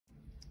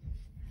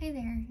Hi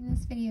there, in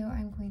this video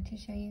I'm going to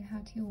show you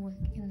how to work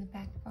in the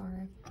back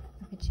bar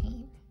of a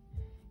chain.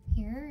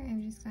 Here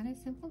I've just got a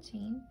simple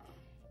chain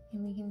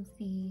and we can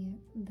see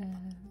the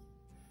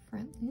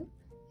front loop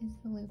is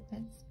the loop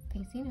that's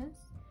facing us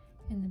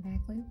and the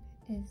back loop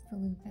is the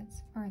loop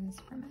that's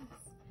farthest from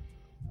us.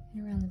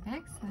 And around the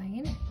back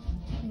side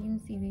we can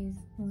see these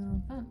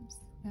little bumps.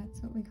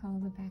 That's what we call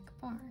the back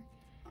bar.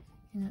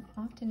 And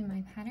often in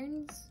my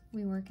patterns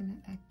we work in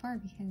that back bar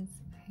because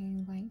I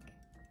like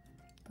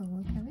the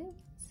look of it.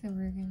 So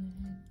we're going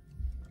to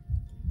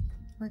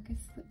work a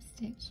slip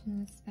stitch in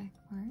this back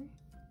bar.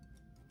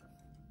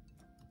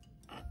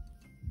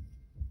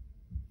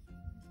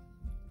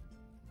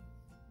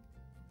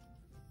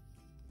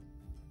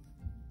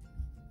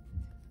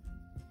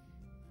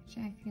 Which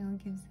I feel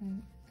gives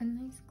a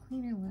nice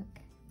cleaner look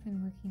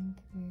than working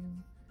through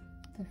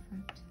the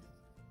front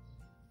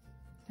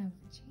of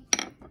the chain.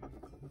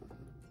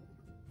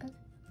 But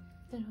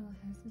it all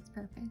has its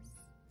purpose.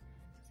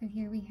 So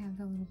here we have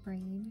the little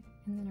braid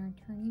and then our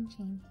turning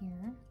chain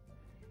here.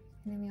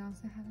 And then we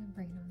also have a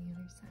braid on the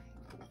other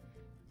side.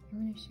 I'm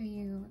going to show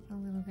you a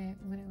little bit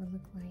what it would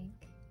look like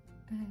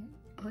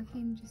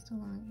working just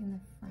along in the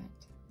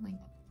front,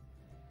 like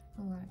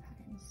a lot of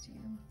patterns do.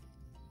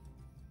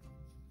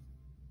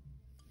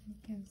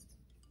 It gives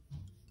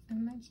a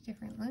much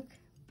different look,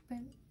 but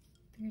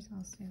there's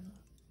also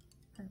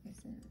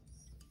purpose in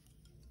this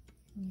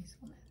and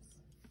usefulness.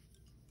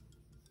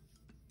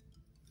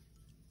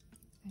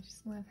 I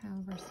just love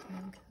how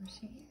versatile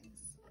crochet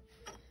is.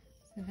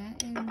 So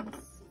that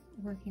is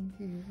working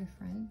through the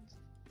front.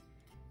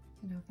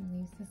 It often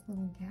leaves this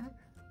little gap,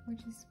 which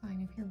is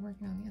fine. If you're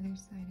working on the other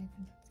side, I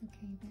think it's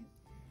okay, but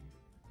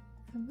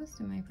for most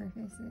of my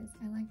purposes,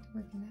 I like to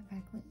work in that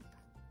back loop.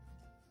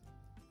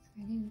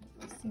 So I did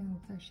a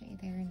single crochet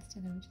there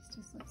instead of just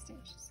a slip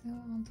stitch. So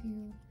I'll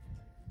do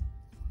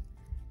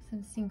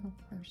some single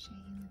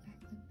crochet in the back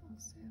loop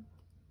also.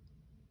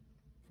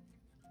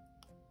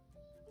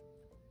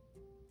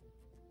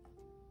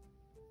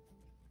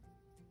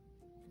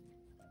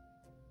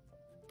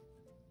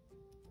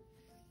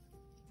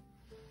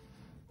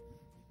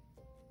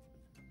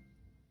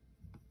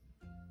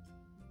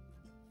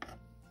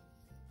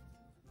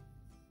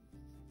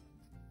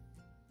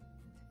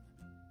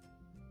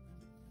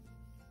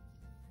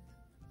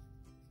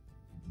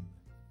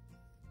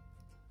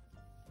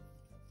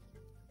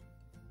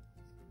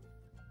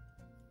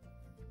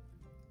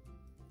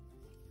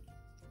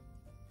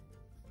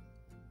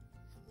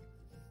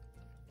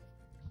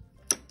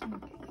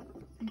 Okay,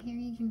 so here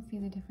you can see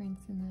the difference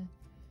in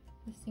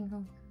the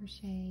single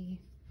crochet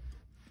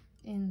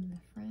in the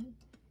front,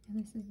 and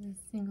this is a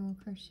single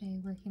crochet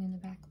working in the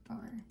back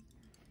bar.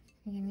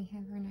 Again, we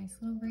have our nice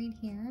little braid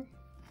here,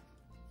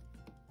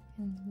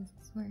 and this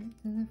is where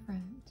it's in the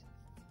front.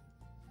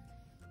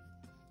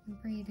 The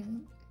braid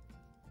isn't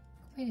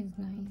quite as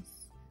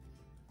nice,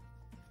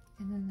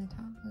 and then the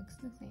top looks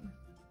the same.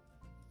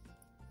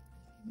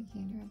 And the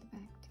gander at the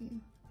back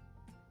too.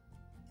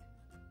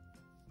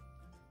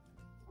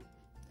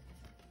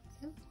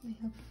 So I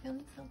hope you found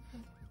this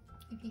helpful.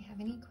 If you have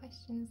any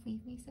questions,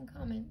 leave me some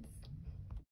comments.